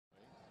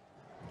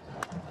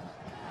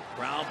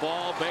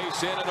ball,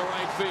 base hit in the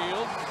right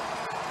field.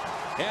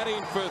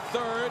 Heading for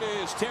third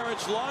is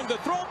Terrence Long. The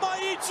throw by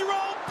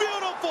Ichiro.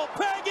 Beautiful.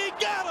 Peggy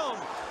got him.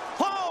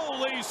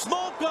 Holy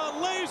smoke, a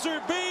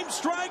laser beam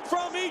strike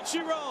from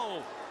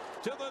Ichiro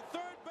to the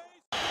third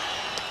base.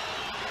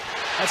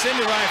 That's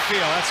into right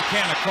field. That's a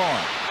can of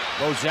corn.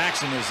 Bo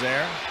Jackson is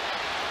there.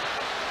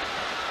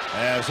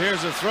 As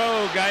here's a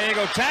throw.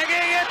 Gallego tagging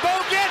it. Bo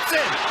gets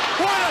it.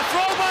 What a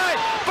throw by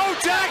Bo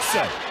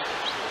Jackson.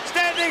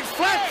 Standing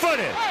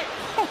flat-footed.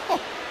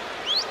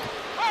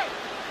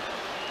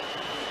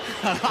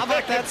 How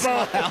about that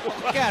smile?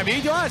 Yeah,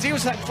 he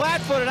was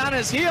flat-footed on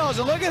his heels,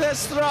 and look at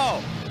this throw.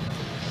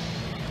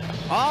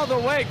 All the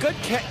way. Good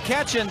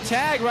catch and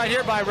tag right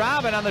here by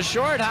Robin on the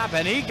short hop,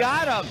 and he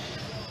got him.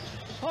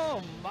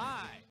 Oh,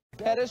 my.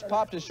 Pettis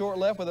popped to short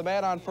left with a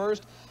man on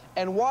first,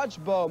 and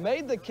watch Bo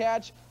made the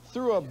catch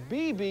through a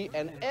BB,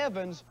 and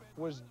Evans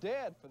was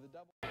dead for the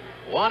double.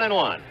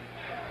 1-1.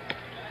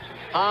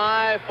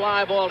 High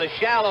fly ball to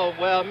shallow,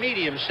 well,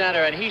 medium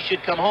center, and he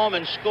should come home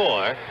and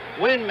score.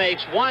 Wynn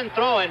makes one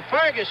throw, and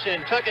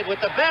Ferguson took it with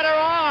the better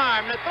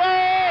arm. The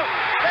throw!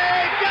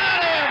 They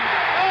got him!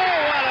 Oh,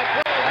 what a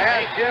play! I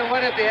asked Jim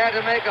Wynn if he had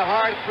to make a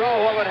hard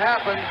throw, what would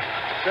happen?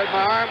 Said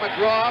my arm would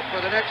draw up for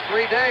the next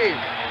 3 days.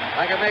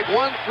 I can make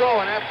one throw,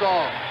 and that's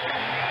all.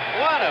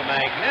 What a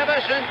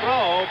magnificent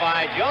throw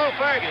by Joe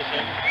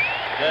Ferguson.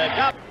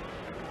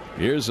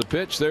 Here's a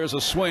pitch, there's a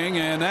swing,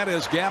 and that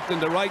is gapped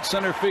into right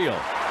center field.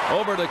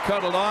 Over to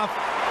cut it off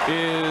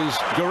is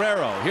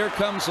Guerrero. Here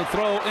comes the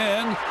throw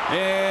in,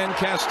 and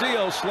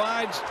Castillo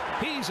slides.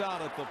 He's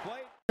out at the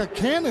plate.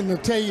 Cannon, to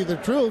tell you the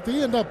truth,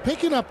 he ended up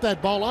picking up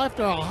that ball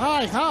after a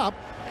high hop.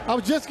 I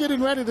was just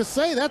getting ready to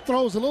say that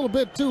throw's a little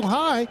bit too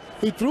high.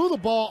 He threw the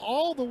ball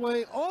all the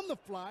way on the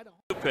fly.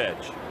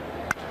 Pitch.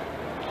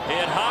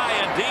 Hit high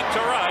and deep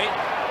to right.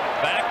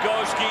 Back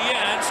goes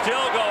Guillen,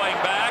 still going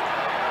back.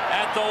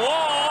 At the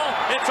wall,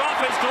 it's off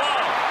his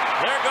glove.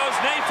 There goes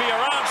Nafee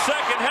around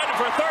second, heading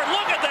for third.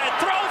 Look at that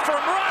throw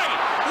from right.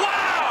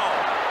 Wow!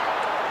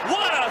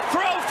 What a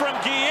throw from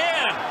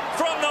Guillen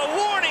from the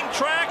warning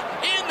track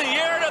in the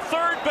air to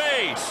third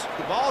base.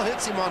 The ball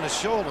hits him on the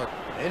shoulder,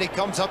 and he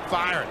comes up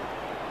firing.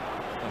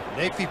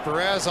 Nafee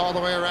Perez all the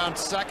way around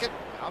second,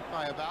 out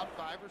by about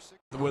 5 or 6.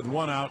 With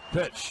one out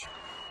pitch.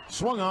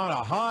 Swung on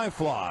a high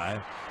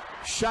fly.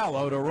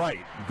 Shallow to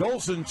right.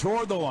 Golson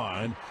toward the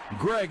line.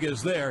 Gregg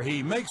is there.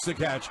 He makes the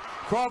catch.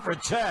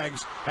 Crawford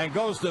tags and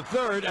goes to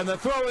third, and the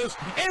throw is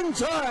in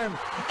time.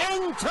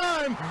 In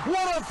time.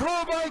 What a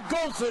throw by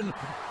Golson.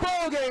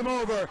 Ball game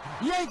over.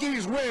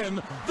 Yankees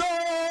win. The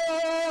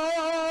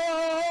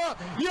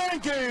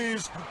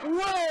Yankees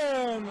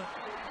win.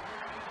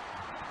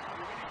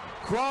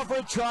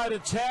 Crawford tried to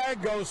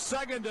tag, goes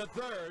second to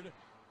third.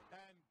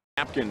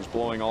 Napkins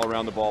blowing all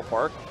around the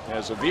ballpark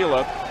as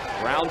Avila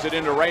rounds it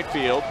into right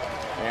field,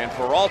 and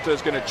Peralta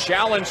is going to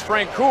challenge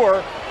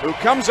Francoeur, who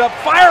comes up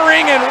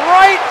firing and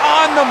right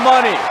on the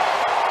money.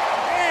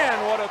 Man,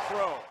 what a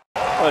throw.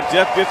 Well,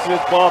 Jeff gets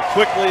this ball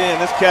quickly, and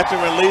this catch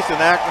and release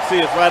and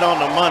accuracy is right on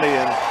the money,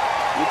 and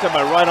you're talking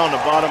about right on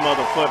the bottom of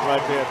the foot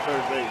right there at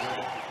third base.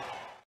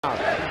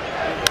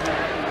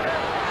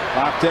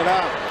 Popped it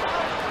up.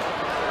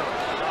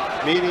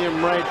 Medium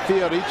right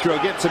field. Ichiro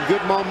gets some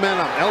good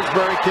momentum.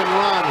 Ellsbury can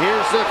run.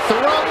 Here's the throw.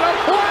 The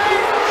play.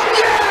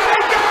 Yeah, they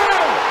got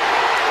him!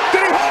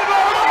 Did he hold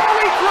on? Oh,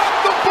 he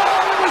dropped the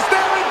ball. It was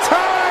there in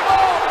time.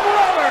 Oh,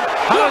 brother!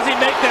 How does he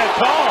make that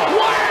call?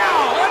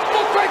 Wow! It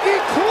looked like he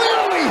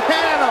clearly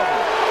had him.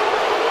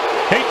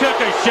 He took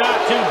a shot,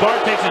 too.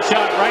 Bart takes a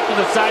shot right to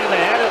the side of the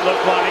head, it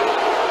looked like.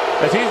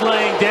 As he's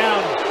laying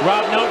down,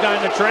 Rob Nodine,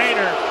 the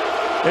trainer,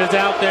 is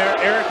out there.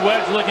 Eric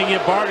Webb's looking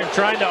at Bart and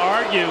trying to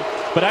argue.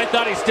 But I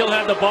thought he still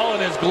had the ball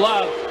in his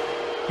glove.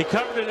 He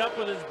covered it up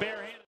with his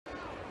bare hand.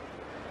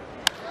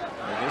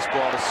 And this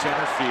ball to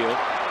center field.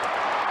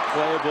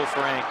 Playable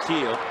for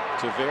Ankiel.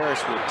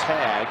 Tavares will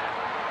tag.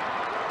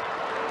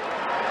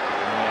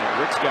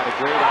 And Rick's got a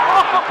great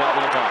eye to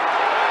double him up.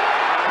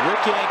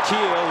 Rick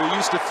Ankiel, who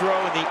used to throw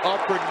in the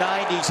upper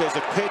 90s as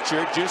a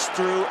pitcher, just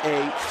threw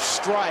a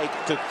strike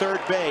to third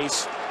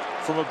base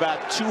from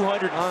about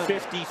 250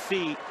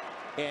 feet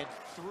and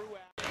threw out.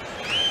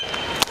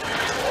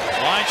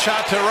 Line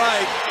shot to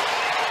right.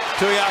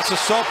 Tuiasa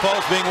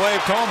Sopos being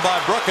waved home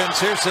by Brookins.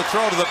 Here's the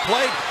throw to the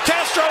plate.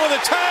 Castro with a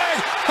tag.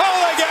 Oh,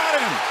 they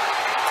got him.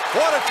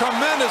 What a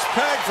tremendous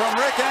peg from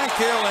Rick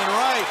Ankiel in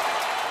right.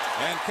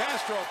 And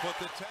Castro put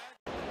the tag.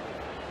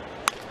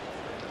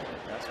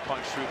 That's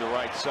punched through the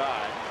right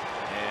side.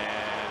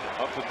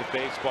 And up with the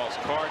baseball's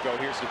cargo.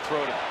 Here's the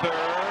throw to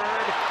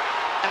third.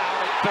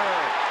 Out at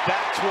third.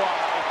 That's why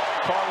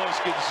Carlos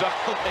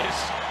Gonzalez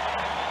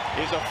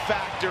is a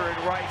factor in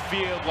right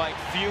field like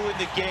few in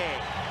the game.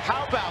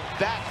 How about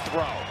that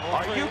throw?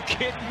 Are you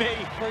kidding me?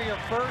 For your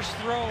first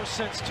throw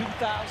since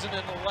 2011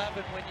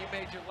 when you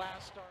made your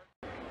last start.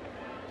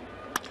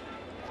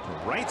 To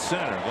right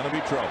center, going to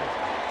be trouble.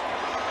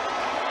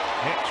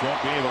 Hicks won't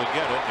be able to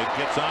get it. It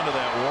gets onto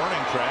that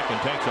warning track and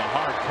takes a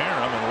hard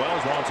carom, and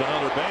Wells wants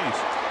another base.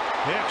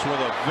 Hicks with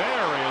a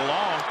very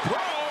long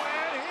throw,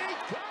 and he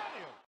got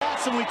him.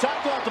 and we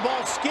talked about the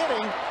ball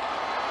skidding.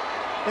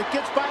 It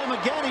gets by him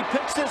again. He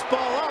picks this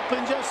ball up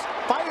and just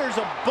fires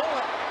a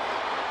bullet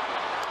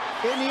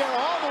in the air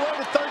all the way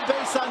to third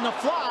base on the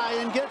fly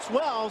and gets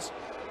Wells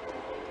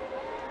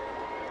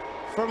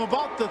from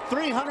about the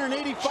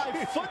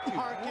 385-foot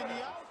mark in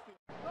the outfield.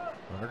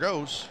 Runner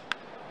goes,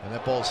 and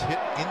that ball's hit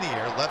in the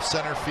air, left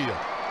center field.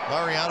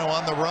 Laureano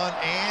on the run,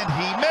 and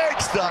he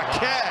makes the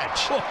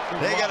catch.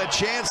 They got a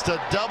chance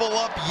to double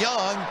up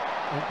Young,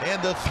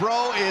 and the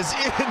throw is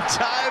in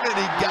time, and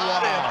he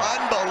got him.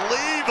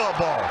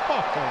 Unbelievable.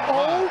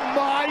 Oh,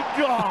 my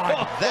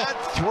God. That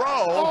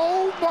throw.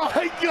 Oh,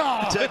 my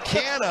God. To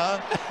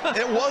Canna,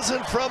 it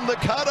wasn't from the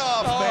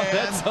cutoff, man.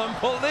 That's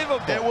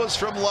unbelievable. It was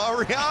from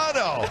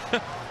Laureano.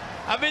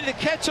 I mean, the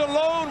catch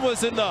alone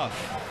was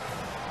enough.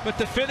 But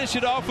to finish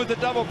it off with the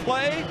double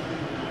play,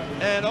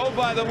 and oh,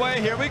 by the way,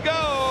 here we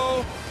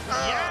go.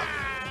 Yeah.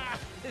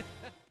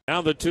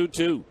 Now the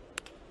 2-2.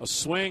 A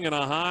swing and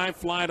a high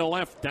fly to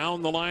left.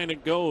 Down the line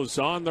it goes.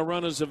 On the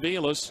run is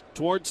Aviles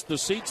towards the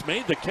seats.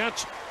 Made the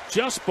catch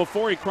just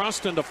before he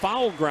crossed into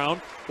foul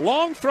ground.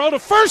 Long throw to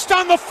first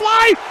on the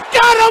fly.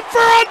 Got him for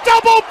a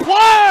double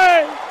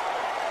play.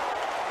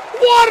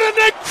 What an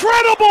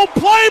incredible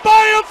play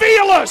by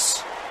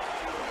Aviles.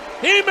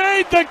 He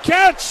made the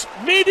catch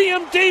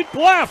medium deep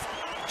left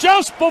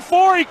just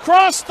before he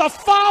crossed the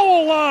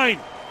foul line.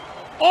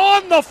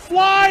 On the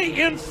fly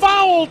in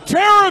foul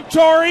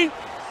territory.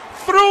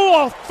 Threw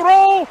a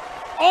throw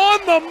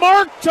on the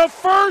mark to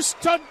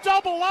first to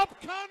double up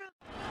Connor.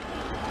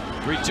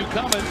 3-2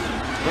 coming.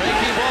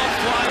 Breaking ball,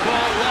 fly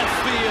ball, left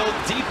field,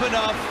 deep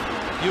enough.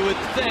 You would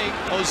think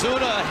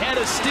Ozuna ahead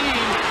of steam.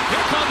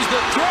 Here comes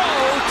the throw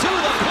to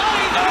the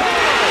plate. There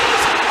it is!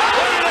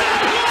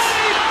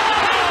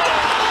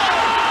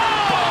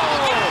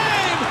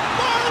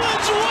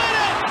 Marlins win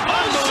it!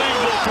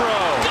 Unbelievable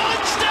throw.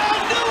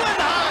 Touchdown,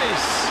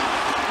 Neuenhuis!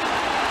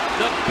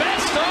 The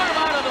best arm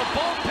out of the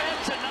bullpen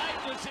tonight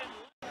was in.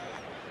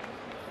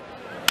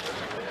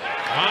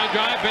 On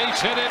drive, base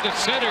hit into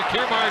center.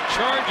 Kiermaier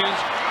charges.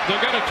 They're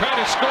going to try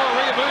to score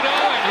Realmuto,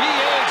 and he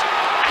is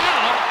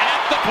out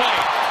at the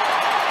plate.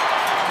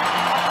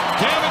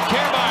 Kevin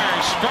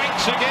Kiermaier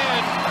strikes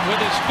again with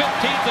his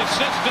 15th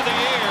assist of the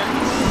year,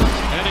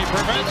 and he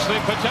prevents the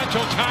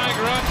potential tying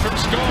run from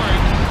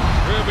scoring.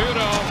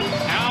 Realmuto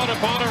out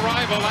upon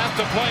arrival at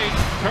the plate,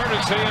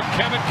 courtesy of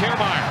Kevin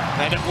Kiermaier.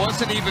 And it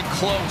wasn't even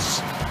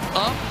close.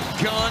 Up,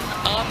 gun,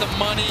 on the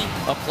money,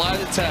 apply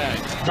the tag.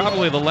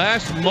 Probably the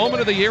last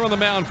moment of the year on the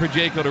mound for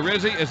Jake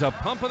Odorizzi is a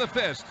pump of the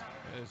fist.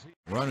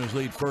 Runners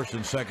lead first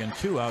and second,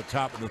 2 out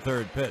top of the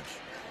third pitch.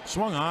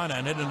 Swung on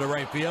and hit into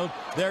right field.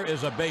 There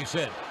is a base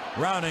hit.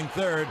 Rounding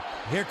third.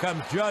 Here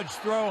comes Judge.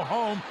 Throw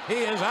home. He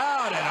is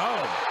out and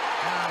home.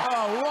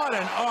 Oh, what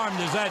an arm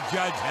does that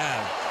Judge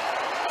have.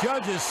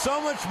 Judge is so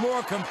much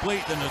more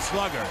complete than the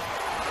slugger.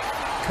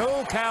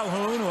 Cole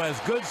Calhoun, who has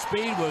good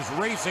speed, was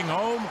racing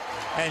home,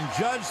 and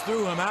Judge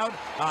threw him out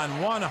on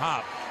one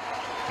hop.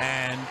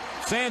 And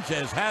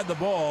Sanchez had the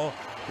ball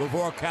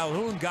before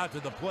Calhoun got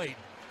to the plate.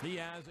 He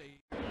has a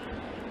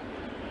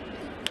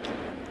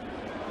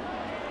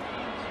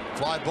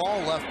fly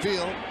ball left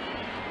field.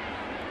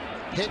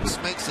 Hicks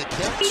makes the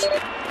catch.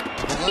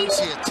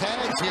 Valencia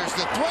tags. Here's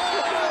the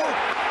throw.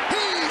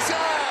 He's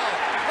out.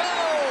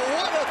 Oh,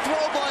 what a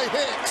throw by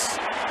Hicks.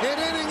 An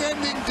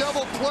inning-ending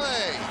double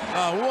play.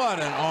 Oh, what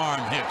an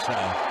arm Hicks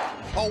had.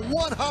 A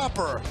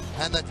one-hopper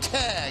and the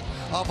tag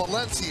of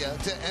Valencia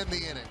to end the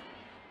inning.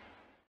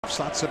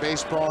 Lots of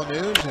baseball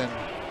news, and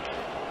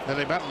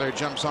Billy Butler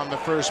jumps on the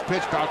first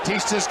pitch.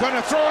 Bautista's going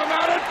to throw him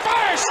out at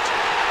first.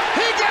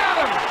 He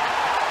got him.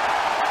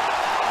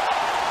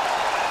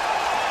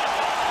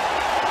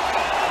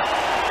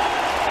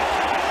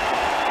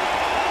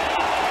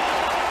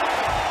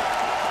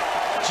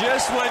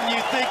 Just when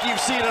you think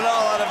you've seen it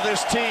all out of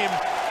this team,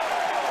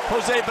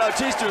 Jose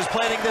Bautista is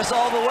planning this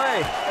all the way.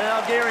 And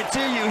I'll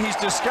guarantee you he's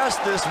discussed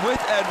this with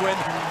Edwin,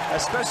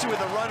 especially with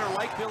a runner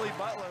like Billy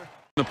Butler.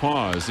 The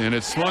pause, and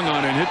it's swung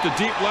on and hit the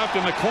deep left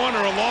in the corner,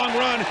 a long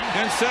run,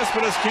 and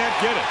Cespedes can't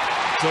get it.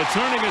 So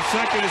turning at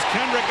second is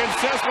Kendrick, and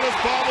Cespedes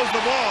bobbles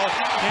the ball,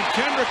 and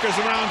Kendrick is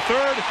around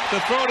third. The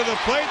throw to the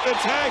plate, the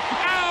tag,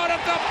 out at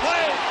the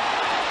plate!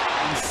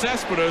 And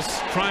Cespedes,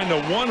 trying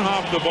to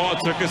one-hop the ball,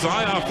 took his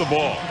eye off the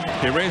ball.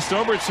 He raced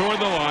over toward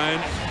the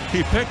line.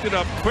 He picked it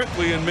up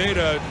quickly and made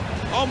a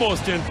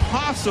almost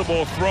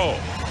impossible throw.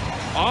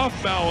 Off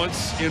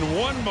balance in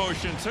one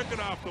motion, took it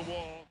off the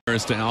wall.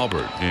 It's to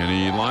Albert, and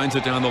he lines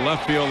it down the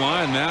left field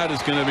line. That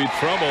is going to be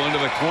trouble into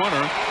the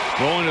corner.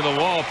 Rolling to the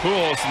wall,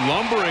 Pujols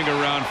lumbering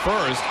around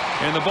first,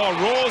 and the ball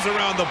rolls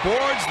around the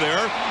boards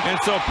there, and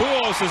so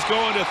Pujols is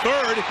going to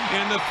third,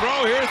 and the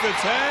throw, here's the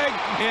tag,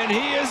 and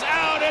he is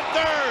out at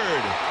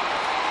third.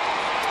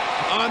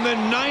 On the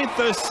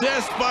 9th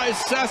assist by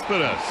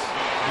Cespedes.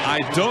 I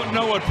don't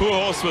know what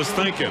Pujols was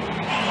thinking.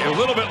 A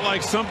little bit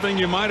like something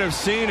you might have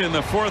seen in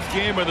the 4th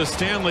game of the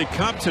Stanley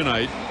Cup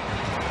tonight.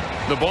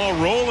 The ball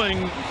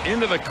rolling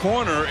into the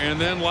corner, and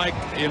then like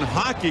in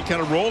hockey,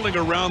 kind of rolling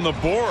around the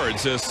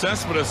boards as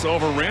Cespedes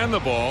overran the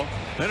ball.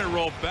 Then it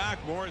rolled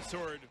back more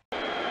toward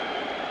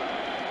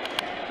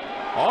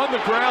On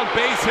the ground,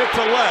 base hit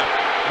to left.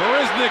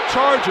 Marisnick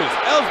charges.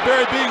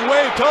 Ellsbury being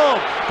waved home.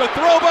 The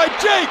throw by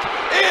Jake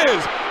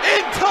is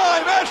in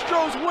time.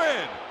 Astros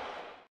win.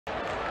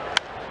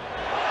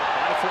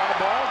 High fly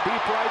ball,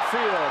 deep right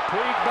field.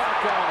 Puig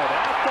back on it.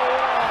 At the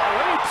wall.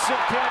 Leaps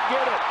and can't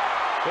get it.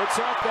 It's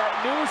off that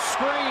new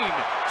screen.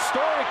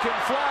 Story can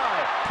fly.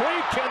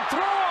 Puig can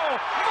throw.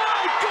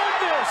 My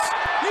goodness!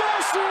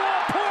 Yosua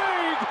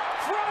Puig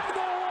from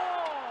the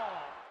wall.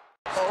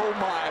 Oh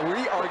my,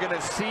 we are going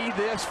to see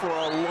this for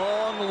a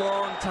long,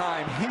 long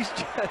time. He's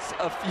just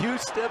a few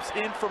steps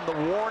in from the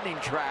warning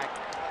track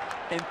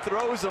and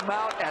throws him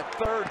out at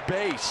third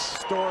base.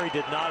 Story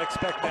did not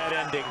expect that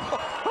ending.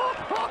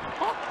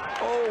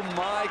 Oh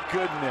my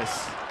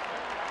goodness.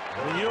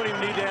 I mean, you don't even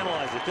need to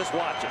analyze it, just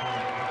watch it.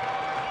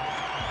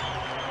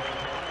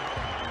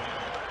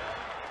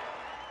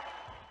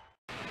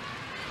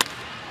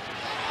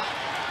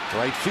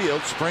 Right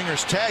field,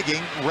 Springer's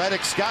tagging.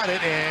 Reddick's got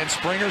it, and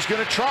Springer's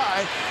going to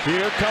try.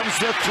 Here comes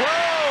the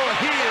throw.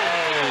 He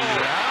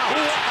is out.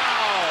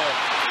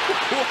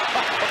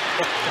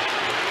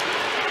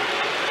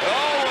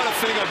 Oh, what a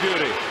thing of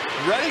beauty.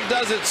 Reddick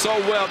does it so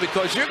well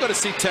because you're going to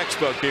see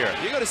textbook here.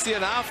 You're going to see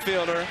an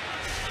outfielder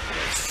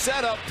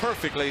set up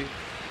perfectly.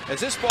 As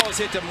this ball is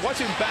hit him, watch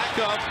him back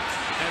up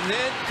and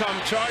then come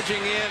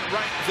charging in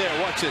right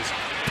there. Watch this.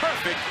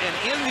 Perfect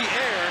and in the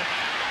air.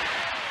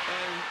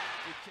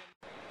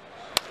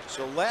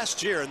 So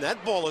last year, and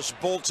that ball is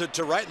bolted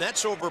to right, and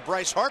that's over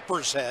Bryce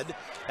Harper's head.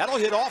 That'll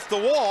hit off the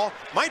wall.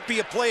 Might be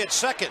a play at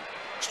second.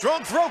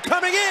 Strong throw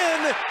coming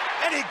in,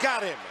 and he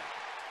got him.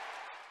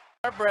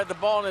 Harper had the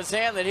ball in his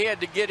hand that he had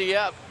to giddy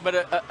up, but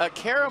a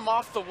carom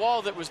off the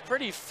wall that was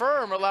pretty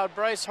firm allowed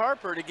Bryce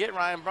Harper to get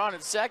Ryan Braun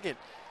at second.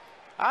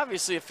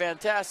 Obviously a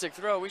fantastic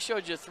throw. We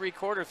showed you a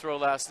three-quarter throw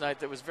last night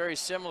that was very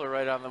similar,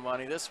 right on the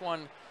money. This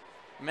one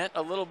meant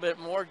a little bit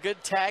more.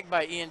 Good tag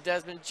by Ian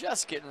Desmond,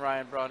 just getting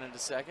Ryan Braun into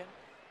second.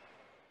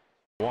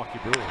 Milwaukee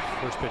Brewers,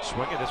 first pitch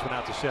swinging, this one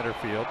out to center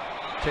field.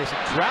 Chasing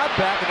Trout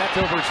back, and that's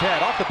over his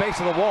head, off the base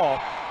of the wall.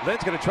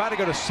 Lynn's going to try to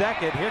go to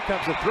second. Here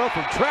comes the throw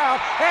from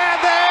Trout, and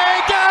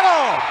they got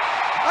him!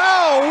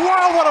 Oh,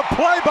 wow, what a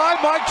play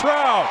by Mike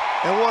Trout!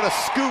 And what a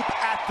scoop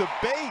at the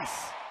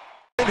base.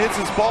 And hits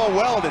his ball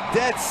well to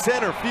dead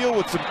center field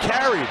with some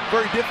carry.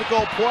 Very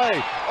difficult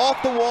play.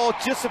 Off the wall,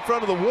 just in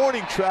front of the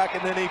warning track,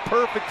 and then a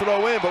perfect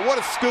throw in. But what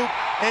a scoop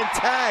and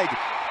tag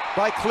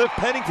by Cliff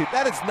Pennington.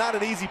 That is not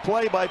an easy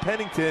play by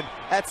Pennington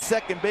at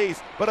second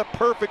base, but a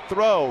perfect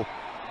throw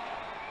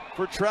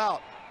for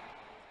Trout.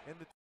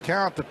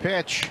 Count the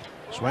pitch.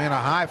 Swinging a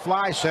high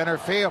fly center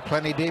field,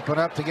 plenty deep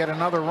enough to get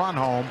another run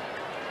home.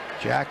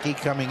 Jackie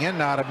coming in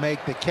now to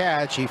make the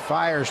catch. He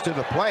fires to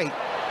the plate.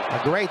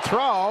 A great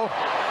throw.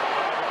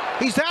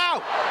 He's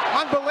out.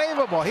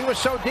 Unbelievable. He was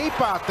so deep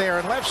out there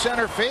in left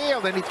center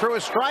field, and he threw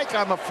a strike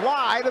on the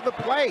fly to the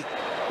plate.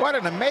 What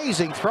an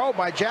amazing throw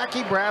by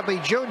Jackie Bradley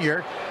Jr.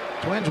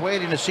 Twins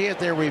waiting to see if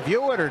they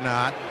review it or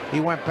not. He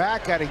went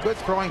back at a good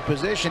throwing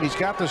position. He's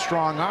got the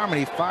strong arm, and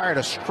he fired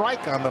a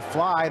strike on the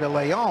fly to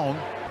Leon.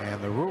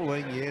 And the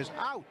ruling is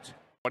out.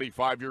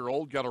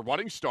 25-year-old got a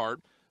running start,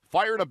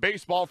 fired a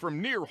baseball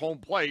from near home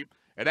plate,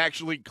 and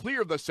actually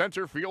cleared the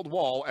center field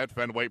wall at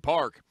Fenway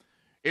Park.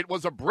 It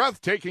was a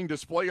breathtaking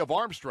display of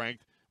arm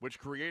strength, which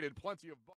created plenty of